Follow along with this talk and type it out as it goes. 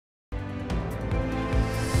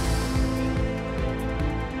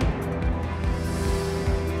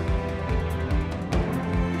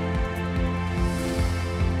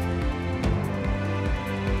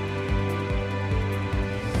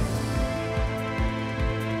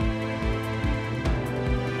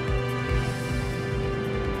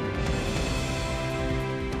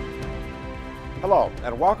Hello,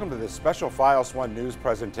 and welcome to this special Files One News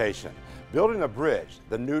presentation, Building a Bridge,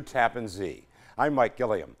 the New Tappan Zee. I'm Mike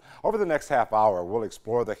Gilliam. Over the next half hour, we'll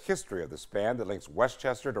explore the history of the span that links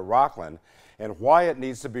Westchester to Rockland and why it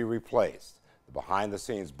needs to be replaced, the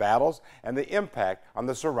behind-the-scenes battles, and the impact on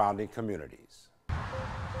the surrounding communities.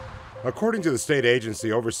 According to the state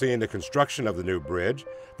agency overseeing the construction of the new bridge,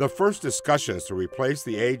 the first discussions to replace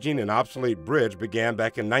the aging and obsolete bridge began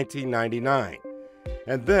back in 1999.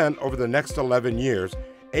 And then, over the next 11 years,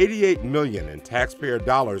 $88 million in taxpayer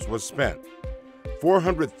dollars was spent.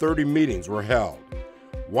 430 meetings were held.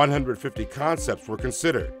 150 concepts were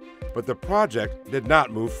considered, but the project did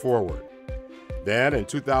not move forward. Then, in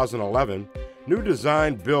 2011, new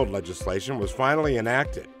design-build legislation was finally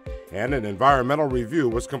enacted, and an environmental review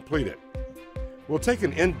was completed. We'll take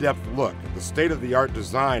an in-depth look at the state-of-the-art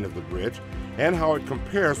design of the bridge and how it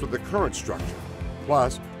compares with the current structure.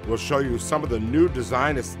 Plus, we'll show you some of the new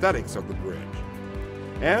design aesthetics of the bridge.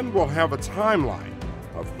 And we'll have a timeline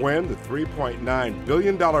of when the $3.9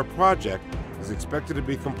 billion project is expected to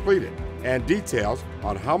be completed and details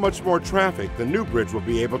on how much more traffic the new bridge will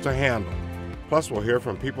be able to handle. Plus, we'll hear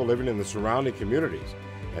from people living in the surrounding communities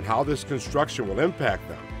and how this construction will impact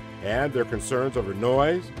them and their concerns over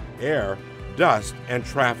noise, air, dust, and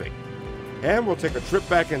traffic. And we'll take a trip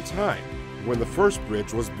back in time when the first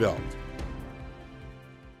bridge was built.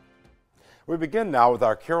 We begin now with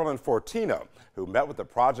our Carolyn Fortino, who met with the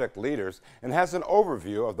project leaders and has an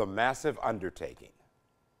overview of the massive undertaking.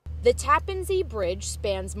 The Tappan Zee Bridge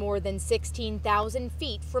spans more than 16,000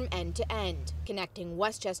 feet from end to end, connecting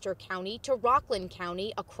Westchester County to Rockland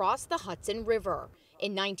County across the Hudson River.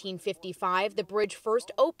 In 1955, the bridge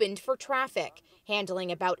first opened for traffic,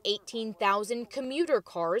 handling about 18,000 commuter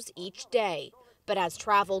cars each day. But as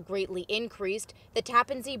travel greatly increased, the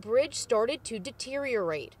Tappan Zee Bridge started to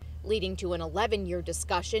deteriorate, leading to an 11-year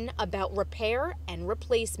discussion about repair and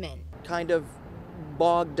replacement. Kind of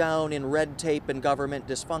bogged down in red tape and government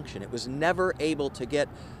dysfunction. It was never able to get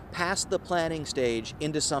past the planning stage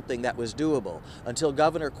into something that was doable until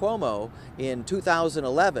Governor Cuomo in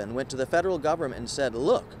 2011 went to the federal government and said,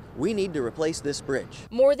 look, we need to replace this bridge.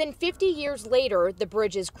 More than 50 years later, the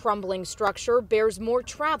bridge's crumbling structure bears more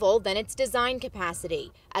travel than its design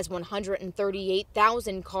capacity, as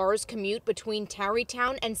 138,000 cars commute between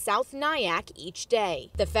Tarrytown and South Nyack each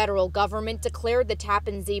day. The federal government declared the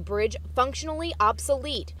Tappan Zee Bridge functionally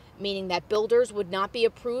obsolete, meaning that builders would not be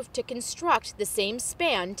approved to construct the same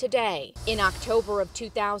span today. In October of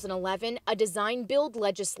 2011, a design-build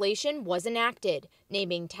legislation was enacted,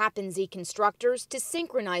 naming Tappan Zee constructors to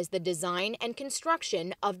synchronize the design and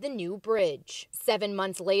construction of the new bridge. 7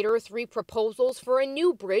 months later, 3 proposals for a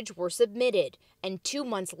new bridge were submitted, and 2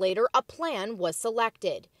 months later, a plan was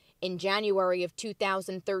selected. In January of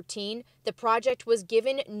 2013, the project was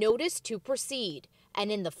given notice to proceed,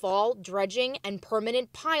 and in the fall, dredging and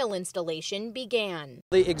permanent pile installation began.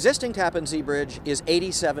 The existing Tappan Zee Bridge is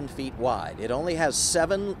 87 feet wide. It only has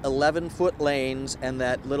 7 11-foot lanes and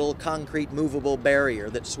that little concrete movable barrier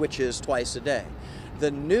that switches twice a day.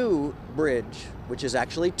 The new bridge, which is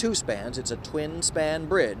actually 2 spans, it's a twin-span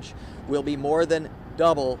bridge, will be more than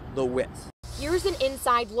double the width. Here's an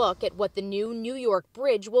inside look at what the new New York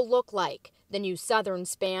Bridge will look like. The new southern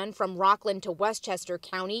span from Rockland to Westchester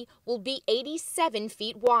County will be 87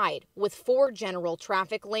 feet wide, with 4 general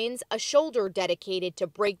traffic lanes, a shoulder dedicated to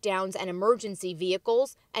breakdowns and emergency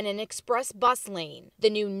vehicles, and an express bus lane. The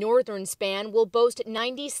new northern span will boast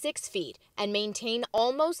 96 feet and maintain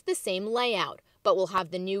almost the same layout, but will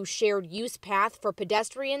have the new shared use path for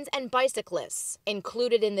pedestrians and bicyclists.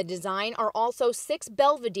 Included in the design are also 6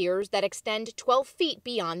 belvederes that extend 12 feet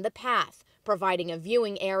beyond the path, providing a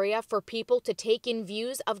viewing area for people to take in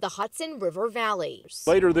views of the Hudson River Valley.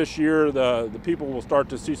 Later this year, the people will start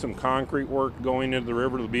to see some concrete work going into the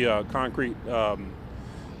river. There'll be a concrete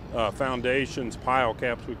foundations, pile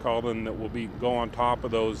caps we call them, that will go on top of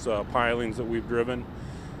those pilings that we've driven.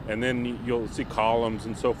 And then you'll see columns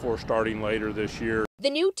and so forth starting later this year. The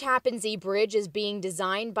new Tappan Zee Bridge is being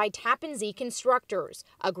designed by Tappan Zee Constructors,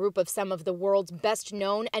 a group of some of the world's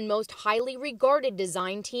best-known and most highly regarded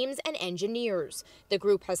design teams and engineers. The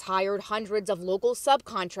group has hired hundreds of local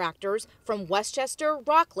subcontractors from Westchester,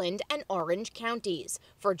 Rockland, and Orange counties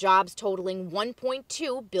for jobs totaling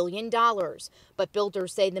 $1.2 billion. But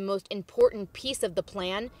builders say the most important piece of the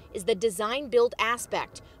plan is the design-build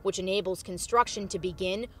aspect, which enables construction to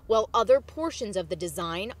begin while other portions of the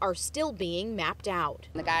design are still being mapped out.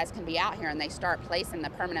 The guys can be out here and they start placing the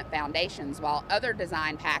permanent foundations, while other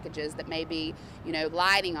design packages that may be,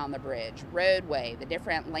 lighting on the bridge, roadway, the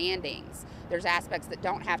different landings, there's aspects that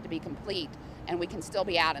don't have to be complete and we can still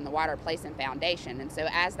be out in the water placing foundation. And so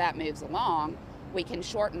as that moves along, we can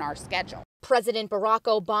shorten our schedule. President Barack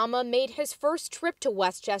Obama made his first trip to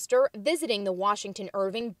Westchester, visiting the Washington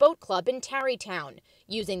Irving Boat Club in Tarrytown.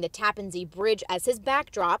 Using the Tappan Zee Bridge as his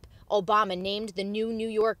backdrop, Obama named the new New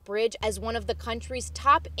York Bridge as one of the country's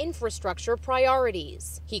top infrastructure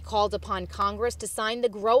priorities. He called upon Congress to sign the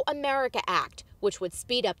Grow America Act, which would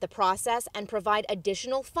speed up the process and provide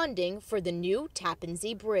additional funding for the new Tappan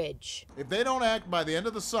Zee Bridge. If they don't act by the end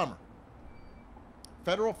of the summer,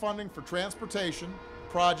 federal funding for transportation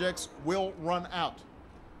projects will run out.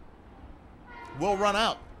 Will run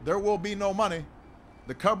out. There will be no money.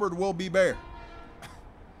 The cupboard will be bare.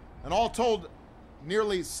 And all told,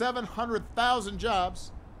 nearly 700,000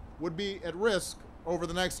 jobs would be at risk over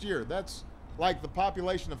the next year. That's like the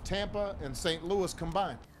population of Tampa and St. Louis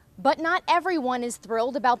combined. But not everyone is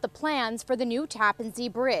thrilled about the plans for the new Tappan Zee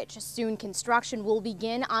Bridge. Soon construction will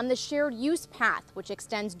begin on the shared use path, which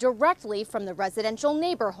extends directly from the residential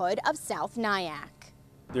neighborhood of South Nyack.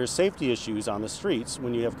 There's safety issues on the streets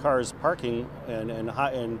when you have cars parking and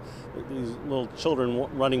these little children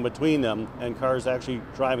running between them and cars actually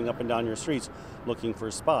driving up and down your streets looking for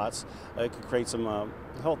spots. It could create some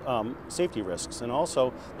health safety risks, and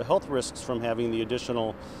also the health risks from having the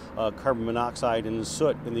additional carbon monoxide and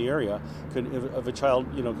soot in the area could, if a child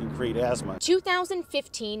can create asthma.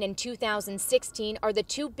 2015 and 2016 are the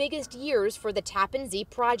two biggest years for the Tappan Zee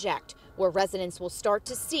project, where residents will start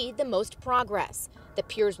to see the most progress. The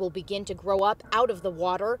piers will begin to grow up out of the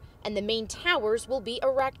water, and the main towers will be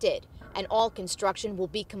erected. And all construction will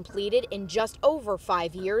be completed in just over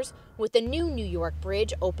 5 years, with the new New York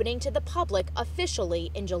Bridge opening to the public officially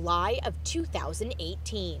in July of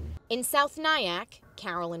 2018. In South Nyack,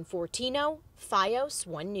 Carolyn Fortino, FiOS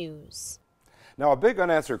 1 News. Now, a big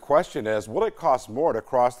unanswered question is, will it cost more to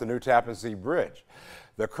cross the new Tappan Zee Bridge?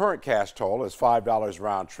 The current cash toll is $5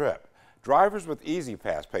 round trip. Drivers with Easy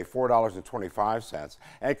Pass pay $4.25,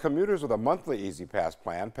 and commuters with a monthly Easy Pass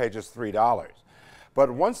plan pay just $3.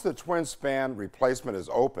 But once the twin span replacement is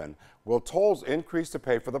open, will tolls increase to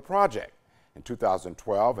pay for the project? In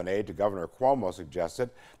 2012, an aide to Governor Cuomo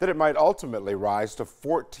suggested that it might ultimately rise to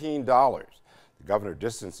 $14. The governor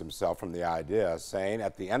distanced himself from the idea, saying,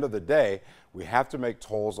 at the end of the day, we have to make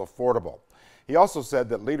tolls affordable. He also said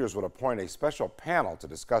that leaders would appoint a special panel to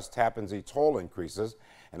discuss Tappan Zee toll increases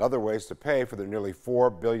and other ways to pay for the nearly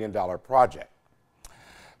 $4 billion project.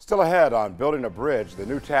 Still ahead on building a bridge, the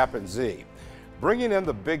new Tappan Zee. Bringing in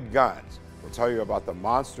the big guns. We'll tell you about the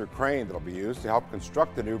monster crane that will be used to help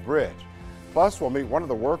construct the new bridge. Plus, we'll meet one of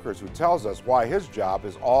the workers who tells us why his job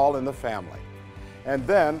is all in the family. And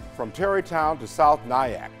then, from Tarrytown to South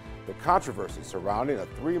Nyack, the controversy surrounding a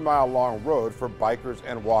 3-mile-long road for bikers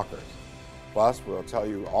and walkers. Plus, we'll tell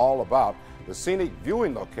you all about the scenic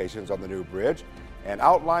viewing locations on the new bridge and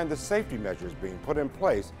outline the safety measures being put in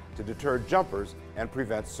place to deter jumpers and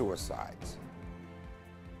prevent suicides.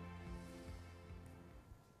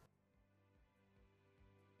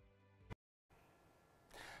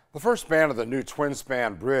 The first span of the new twin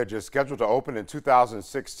span bridge is scheduled to open in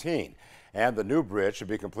 2016, and the new bridge should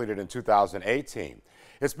be completed in 2018.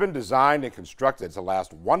 It's been designed and constructed to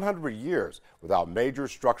last 100 years without major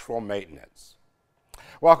structural maintenance.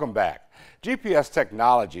 Welcome back. GPS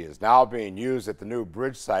technology is now being used at the new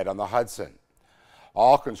bridge site on the Hudson.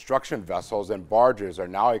 All construction vessels and barges are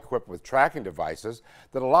now equipped with tracking devices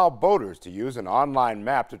that allow boaters to use an online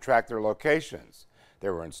map to track their locations. They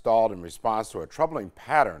were installed in response to a troubling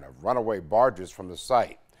pattern of runaway barges from the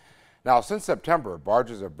site. Now, since September,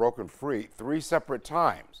 barges have broken free 3 separate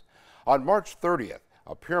times. On March 30th,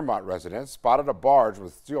 a Piermont resident spotted a barge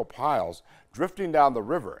with steel piles drifting down the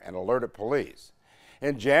river and alerted police.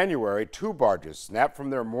 In January, 2 barges snapped from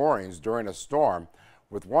their moorings during a storm,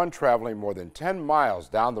 with one traveling more than 10 miles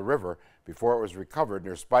down the river before it was recovered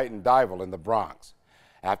near Spuyten Duyvil in the Bronx.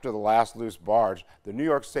 After the last loose barge, the New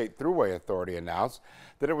York State Thruway Authority announced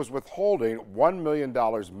that it was withholding $1 million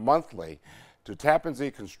monthly to Tappan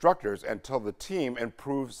Zee constructors until the team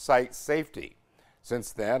improves site safety.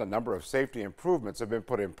 Since then, a number of safety improvements have been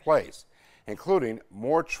put in place, including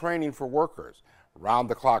more training for workers,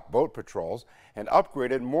 round-the-clock boat patrols, and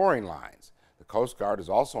upgraded mooring lines. The Coast Guard is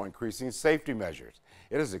also increasing safety measures.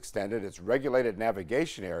 It has extended its regulated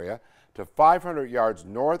navigation area to 500 yards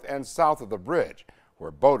north and south of the bridge,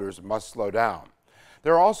 where boaters must slow down.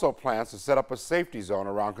 There are also plans to set up a safety zone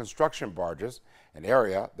around construction barges, an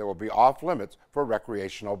area that will be off limits for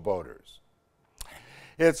recreational boaters.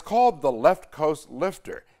 It's called the Left Coast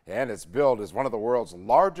Lifter, and its built as one of the world's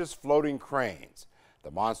largest floating cranes. The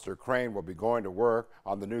monster crane will be going to work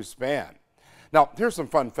on the new span. Now, here's some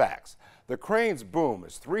fun facts. The crane's boom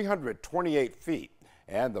is 328 feet,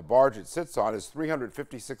 and the barge it sits on is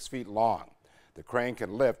 356 feet long. The crane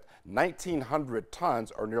can lift 1,900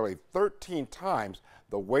 tons, or nearly 13 times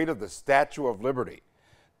the weight of the Statue of Liberty.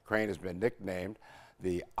 The crane has been nicknamed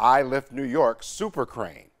the I Lift New York Super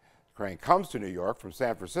Crane. The crane comes to New York from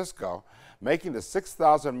San Francisco, making the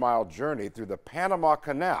 6,000-mile journey through the Panama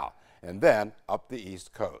Canal and then up the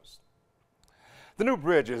East Coast. The new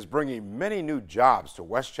bridge is bringing many new jobs to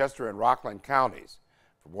Westchester and Rockland counties.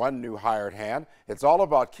 For one new hired hand, it's all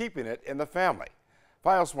about keeping it in the family.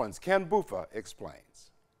 FiOS 1's Ken Buffa explains.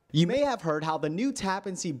 You may have heard how the new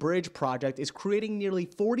Tappan Zee Bridge project is creating nearly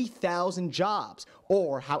 40,000 jobs,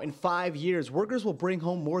 or how in 5 years workers will bring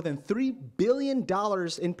home more than $3 billion in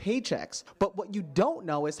paychecks. But what you don't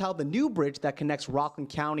know is how the new bridge that connects Rockland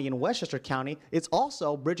County and Westchester County is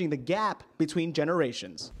also bridging the gap between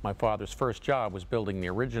generations. My father's first job was building the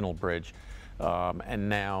original bridge. And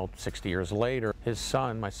now, 60 years later, his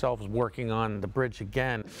son, myself, is working on the bridge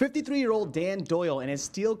again. 53-year-old Dan Doyle and his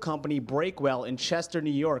steel company Breakwell in Chester,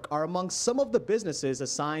 New York are among some of the businesses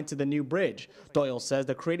assigned to the new bridge. Doyle says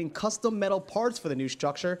that creating custom metal parts for the new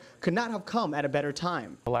structure could not have come at a better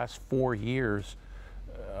time. The last 4 years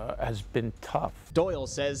has been tough. Doyle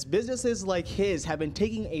says businesses like his have been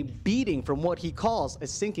taking a beating from what he calls a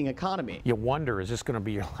sinking economy. You wonder, is this going to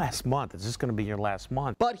be your last month? Is this going to be your last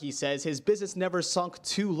month? But he says his business never sunk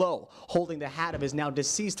too low. Holding the hat of his now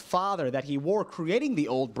deceased father that he wore creating the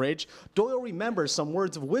old bridge, Doyle remembers some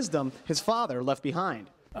words of wisdom his father left behind.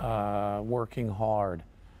 Working hard.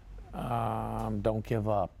 Don't give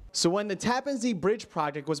up. So when the Tappan Zee Bridge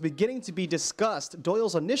project was beginning to be discussed,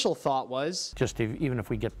 Doyle's initial thought was, even if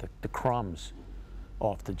we get the crumbs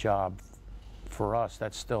off the job, for us,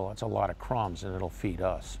 that's a lot of crumbs, and it'll feed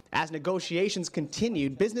us. As negotiations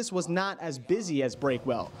continued, business was not as busy as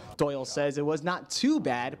Breakwell. Doyle says it was not too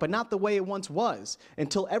bad, but not the way it once was,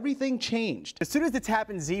 until everything changed. As soon as the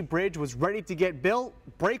Tappan Zee Bridge was ready to get built,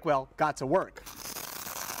 Breakwell got to work.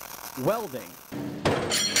 Welding.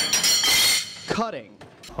 Cutting.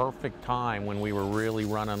 Perfect time when we were really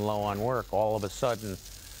running low on work. All of a sudden,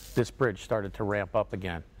 this bridge started to ramp up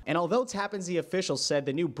again. And although Tappan Zee officials said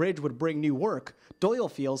the new bridge would bring new work, Doyle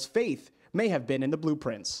feels faith may have been in the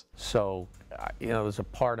blueprints. So, there's a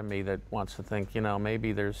part of me that wants to think,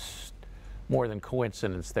 maybe there's more than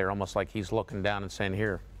coincidence there, almost like he's looking down and saying,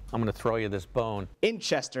 here, I'm going to throw you this bone. In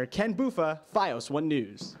Chester, Ken Buffa, FiOS 1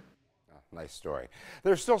 News. Nice story.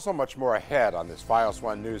 There's still so much more ahead on this FiOS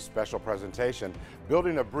 1 News special presentation,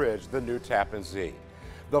 Building a Bridge, the new Tappan Zee.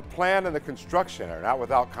 The plan and the construction are not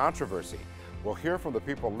without controversy. We'll hear from the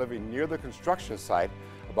people living near the construction site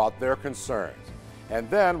about their concerns. And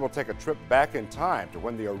then we'll take a trip back in time to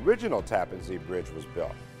when the original Tappan Zee Bridge was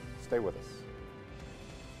built. Stay with us.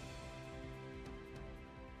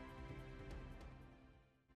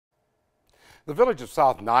 The village of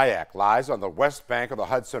South Nyack lies on the west bank of the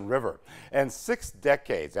Hudson River, and 6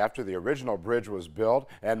 decades after the original bridge was built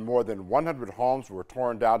and more than 100 homes were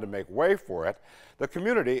torn down to make way for it, the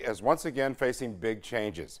community is once again facing big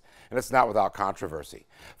changes, and it's not without controversy.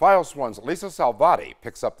 FiOS 1's Lisa Salvati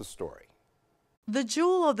picks up the story. The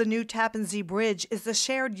jewel of the new Tappan Zee Bridge is the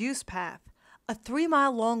shared use path, a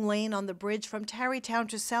 3-mile-long lane on the bridge from Tarrytown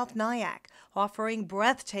to South Nyack, offering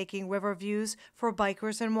breathtaking river views for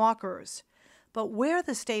bikers and walkers. But where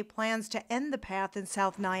the state plans to end the path in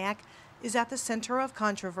South Nyack is at the center of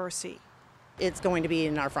controversy. It's going to be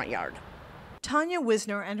in our front yard. Tanya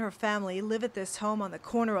Wisner and her family live at this home on the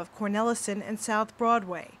corner of Cornelison and South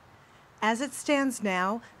Broadway. As it stands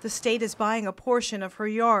now, the state is buying a portion of her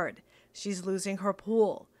yard. She's losing her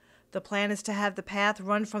pool. The plan is to have the path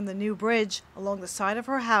run from the new bridge along the side of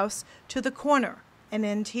her house to the corner and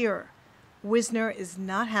end here. Wisner is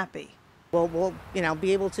not happy. Well, we'll,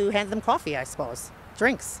 be able to hand them coffee, I suppose.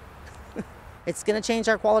 Drinks. It's going to change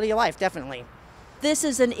our quality of life, definitely. This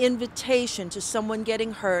is an invitation to someone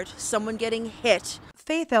getting hurt, someone getting hit.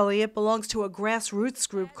 Faith Elliott belongs to a grassroots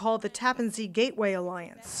group called the Tappan Zee Gateway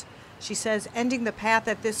Alliance. She says ending the path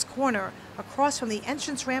at this corner, across from the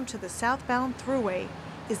entrance ramp to the southbound Thruway,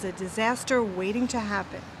 is a disaster waiting to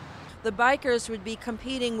happen. The bikers would be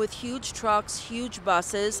competing with huge trucks, huge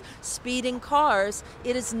buses, speeding cars.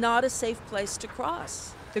 It is not a safe place to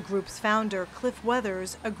cross. The group's founder, Cliff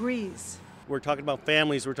Weathers, agrees. We're talking about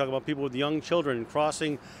families, we're talking about people with young children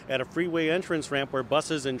crossing at a freeway entrance ramp where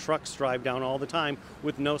buses and trucks drive down all the time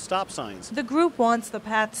with no stop signs. The group wants the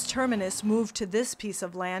path's terminus moved to this piece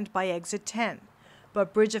of land by exit 10.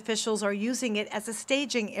 But bridge officials are using it as a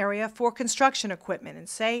staging area for construction equipment and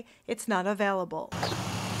say it's not available.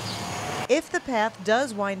 If the path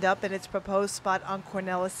does wind up in its proposed spot on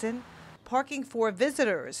Cornelison, parking for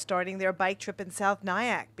visitors starting their bike trip in South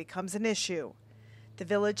Nyack becomes an issue. The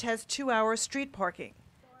village has 2-hour street parking.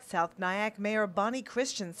 South Nyack Mayor Bonnie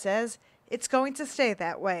Christian says it's going to stay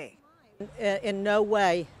that way. In no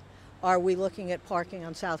way are we looking at parking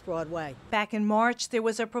on South Broadway. Back in March, there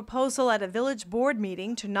was a proposal at a village board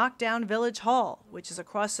meeting to knock down Village Hall, which is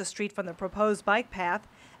across the street from the proposed bike path,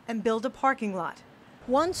 and build a parking lot.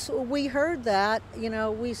 Once we heard that,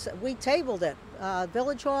 we tabled it.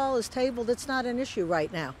 Village Hall is tabled. It's not an issue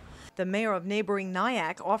right now. The mayor of neighboring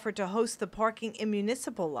Nyack offered to host the parking in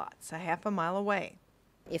municipal lots a half a mile away.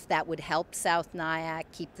 If that would help South Nyack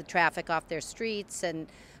keep the traffic off their streets and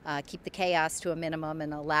keep the chaos to a minimum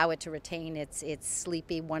and allow it to retain its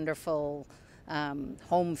sleepy, wonderful,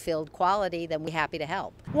 home-filled quality, then we're happy to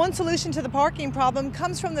help. One solution to the parking problem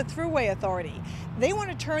comes from the Thruway Authority. They want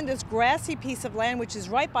to turn this grassy piece of land, which is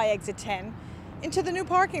right by exit 10, into the new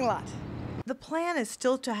parking lot. The plan is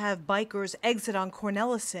still to have bikers exit on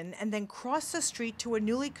Cornellison and then cross the street to a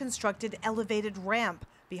newly constructed elevated ramp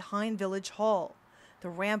behind Village Hall. The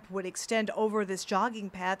ramp would extend over this jogging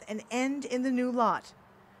path and end in the new lot.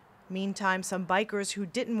 Meantime, some bikers who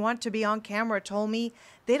didn't want to be on camera told me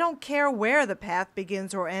they don't care where the path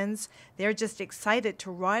begins or ends. They're just excited to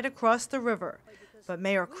ride across the river. But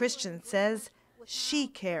Mayor Christian says she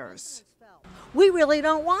cares. We really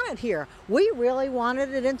don't want it here. We really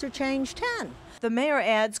wanted it Interchange 10. The mayor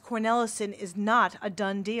adds Cornellison is not a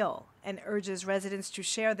done deal and urges residents to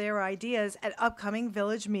share their ideas at upcoming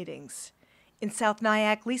village meetings. In South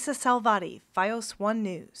Nyack, Lisa Salvati, FiOS 1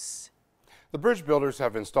 News. The bridge builders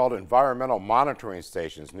have installed environmental monitoring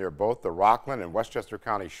stations near both the Rockland and Westchester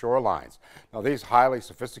County shorelines. Now, these highly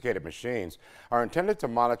sophisticated machines are intended to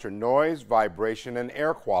monitor noise, vibration, and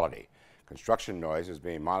air quality. Construction noise is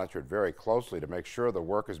being monitored very closely to make sure the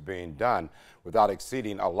work is being done without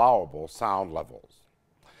exceeding allowable sound levels.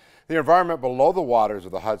 The environment below the waters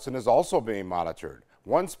of the Hudson is also being monitored.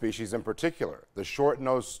 One species in particular, the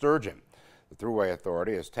short-nosed sturgeon. The Thruway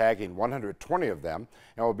Authority is tagging 120 of them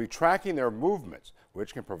and will be tracking their movements,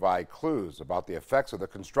 which can provide clues about the effects of the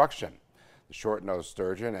construction. The short-nosed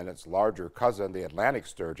sturgeon and its larger cousin, the Atlantic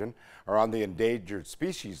sturgeon, are on the endangered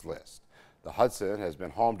species list. The Hudson has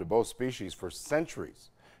been home to both species for centuries.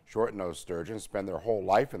 Short-nosed sturgeons spend their whole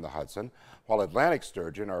life in the Hudson, while Atlantic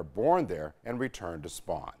sturgeon are born there and return to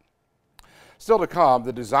spawn. Still to come,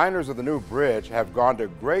 the designers of the new bridge have gone to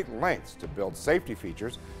great lengths to build safety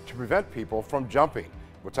features to prevent people from jumping.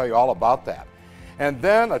 We'll tell you all about that. And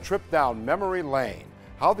then a trip down memory lane,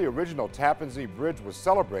 how the original Tappan Zee Bridge was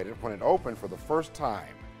celebrated when it opened for the first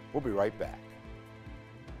time. We'll be right back.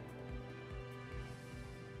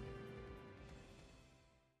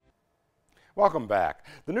 Welcome back.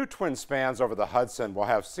 The new twin spans over the Hudson will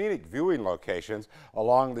have scenic viewing locations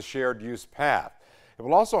along the shared use path. It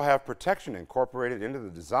will also have protection incorporated into the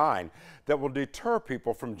design that will deter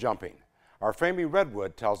people from jumping. Our Famie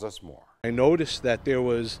Redwood tells us more. I noticed that there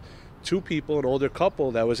was two people, an older couple,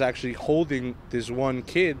 that was actually holding this one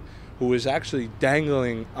kid who was actually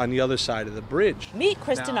dangling on the other side of the bridge. Meet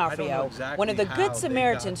Chris D'Onofrio, one of the Good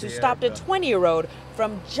Samaritans who stopped a 20-year-old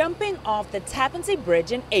from jumping off the Tappan Zee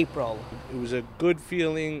Bridge in April. It was a good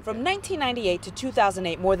feeling. From 1998 to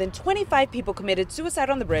 2008, more than 25 people committed suicide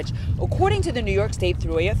on the bridge, according to the New York State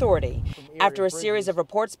Thruway Authority. After a series of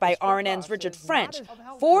reports by RNN's Richard French,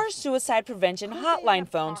 4 suicide prevention hotline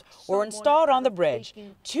phones were installed on the bridge,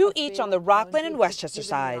 2 each on the Rockland and Westchester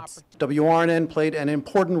sides. WRNN played an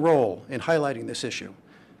important role in highlighting this issue.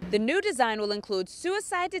 The new design will include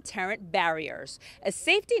suicide deterrent barriers, a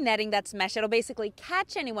safety netting that's mesh that'll basically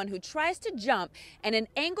catch anyone who tries to jump, and an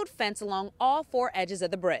angled fence along all 4 edges of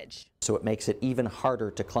the bridge. So it makes it even harder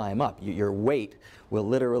to climb up. Your weight will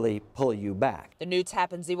literally pull you back. The new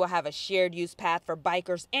Tappan Zee will have a shared use path for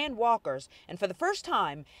bikers and walkers, and for the first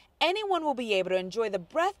time, anyone will be able to enjoy the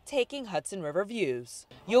breathtaking Hudson River views.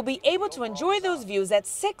 You'll be able to enjoy those views at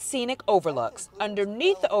 6 scenic overlooks.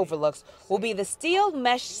 Underneath the overlooks will be the steel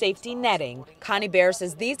mesh safety netting. Connie Bear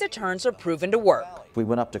says these deterrents are proven to work. We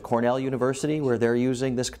went up to Cornell University where they're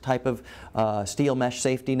using this type of steel mesh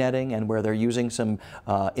safety netting and where they're using some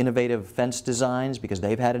innovative fence designs because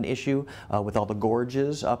they've had an issue with all the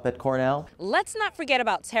gorges up at Cornell. Let's not forget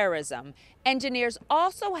about terrorism. Engineers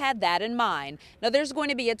also had that in mind. Now there's going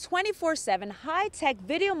to be a 24/7 high-tech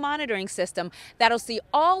video monitoring system that'll see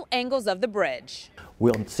all angles of the bridge.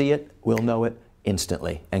 We'll see it, we'll know it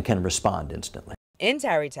instantly and can respond instantly. In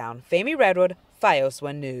Tarrytown, Famie Redwood, FiOS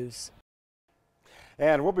 1 News.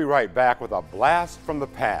 And we'll be right back with a blast from the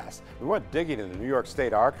past. We went digging in the New York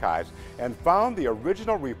State Archives and found the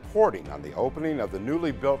original reporting on the opening of the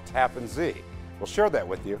newly built Tappan Zee. We'll share that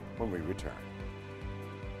with you when we return.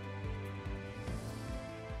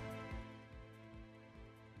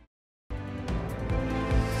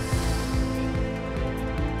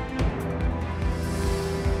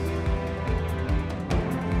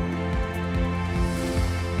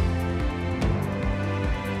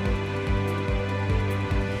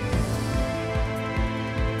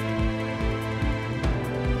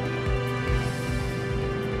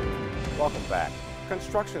 welcome back.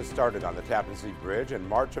 Construction started on the Tappan Zee Bridge in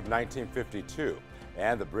March of 1952,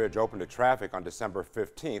 and the bridge opened to traffic on December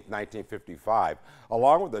 15, 1955,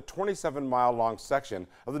 along with a 27-mile-long section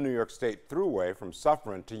of the New York State Thruway from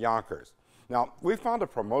Suffern to Yonkers. Now, we found a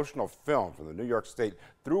promotional film from the New York State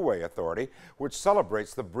Thruway Authority, which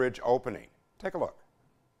celebrates the bridge opening. Take a look.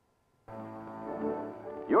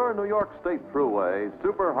 Your New York State Thruway,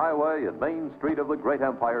 superhighway and main street of the great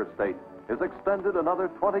Empire State, is extended another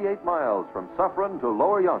 28 miles from Suffern to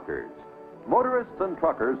Lower Yonkers. Motorists and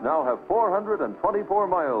truckers now have 424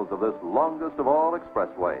 miles of this longest of all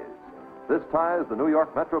expressways. This ties the New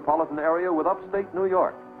York metropolitan area with upstate New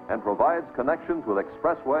York and provides connections with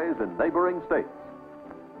expressways in neighboring states.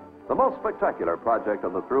 The most spectacular project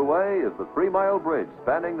on the Thruway is the 3-mile bridge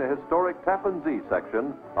spanning the historic Tappan Zee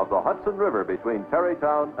section of the Hudson River between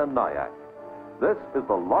Tarrytown and Nyack. This is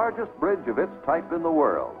the largest bridge of its type in the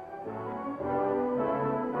world.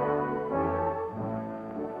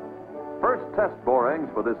 First test borings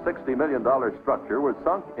for this $60 million structure were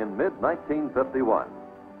sunk in mid-1951.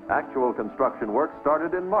 Actual construction work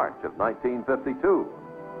started in March of 1952.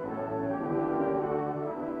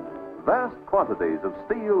 Vast quantities of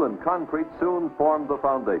steel and concrete soon formed the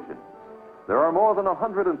foundation. There are more than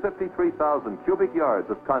 153,000 cubic yards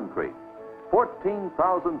of concrete,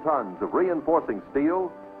 14,000 tons of reinforcing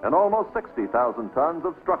steel, and almost 60,000 tons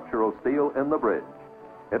of structural steel in the bridge.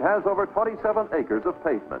 It has over 27 acres of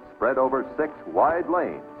pavement spread over 6 wide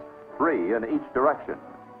lanes, 3 in each direction.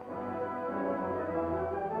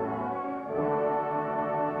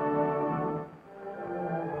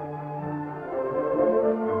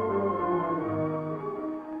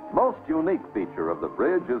 Most unique feature of the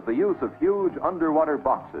bridge is the use of huge underwater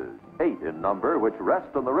boxes, 8 in number, which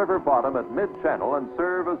rest on the river bottom at mid-channel and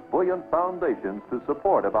serve as buoyant foundations to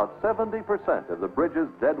support about 70% of the bridge's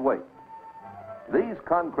dead weight. These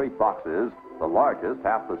concrete boxes, the largest,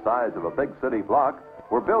 half the size of a big city block,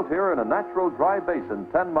 were built here in a natural dry basin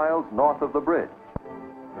 10 miles north of the bridge.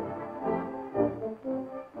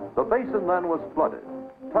 The basin then was flooded.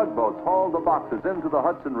 Tugboats hauled the boxes into the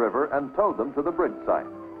Hudson River and towed them to the bridge site.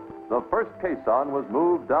 The first caisson was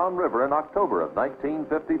moved downriver in October of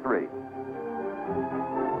 1953.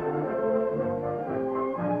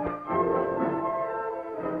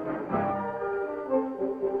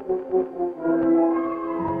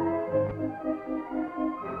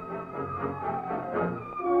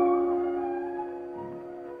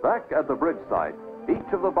 Back at the bridge site,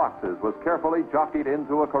 each of the boxes was carefully jockeyed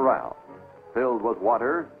into a corral, filled with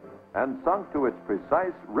water, and sunk to its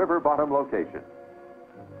precise river bottom location.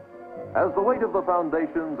 As the weight of the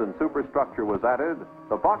foundations and superstructure was added,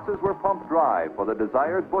 the boxes were pumped dry for the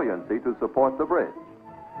desired buoyancy to support the bridge.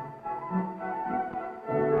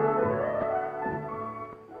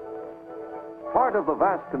 Part of the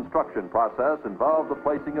vast construction process involved the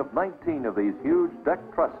placing of 19 of these huge deck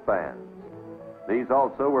truss spans. These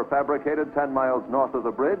also were fabricated 10 miles north of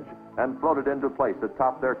the bridge and floated into place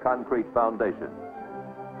atop their concrete foundations.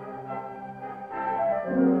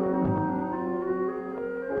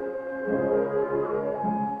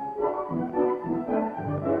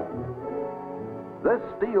 This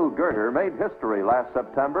steel girder made history last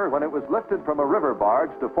September when it was lifted from a river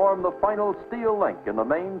barge to form the final steel link in the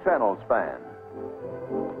main channel span.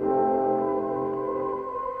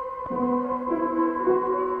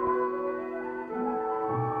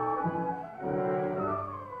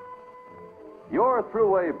 Your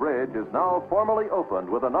Thruway Bridge is now formally opened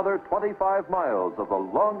with another 25 miles of the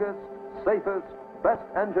longest, safest, best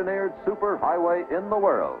engineered superhighway in the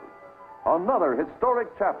world. Another historic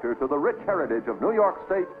chapter to the rich heritage of New York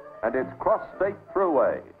State and its cross-state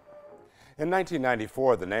Thruway. In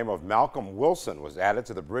 1994, the name of Malcolm Wilson was added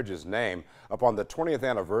to the bridge's name upon the 20th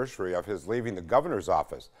anniversary of his leaving the governor's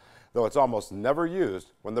office, though it's almost never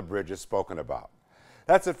used when the bridge is spoken about.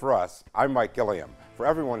 That's it for us. I'm Mike Gilliam. For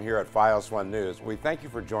everyone here at Fios One News, we thank you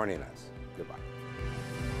for joining us. Goodbye.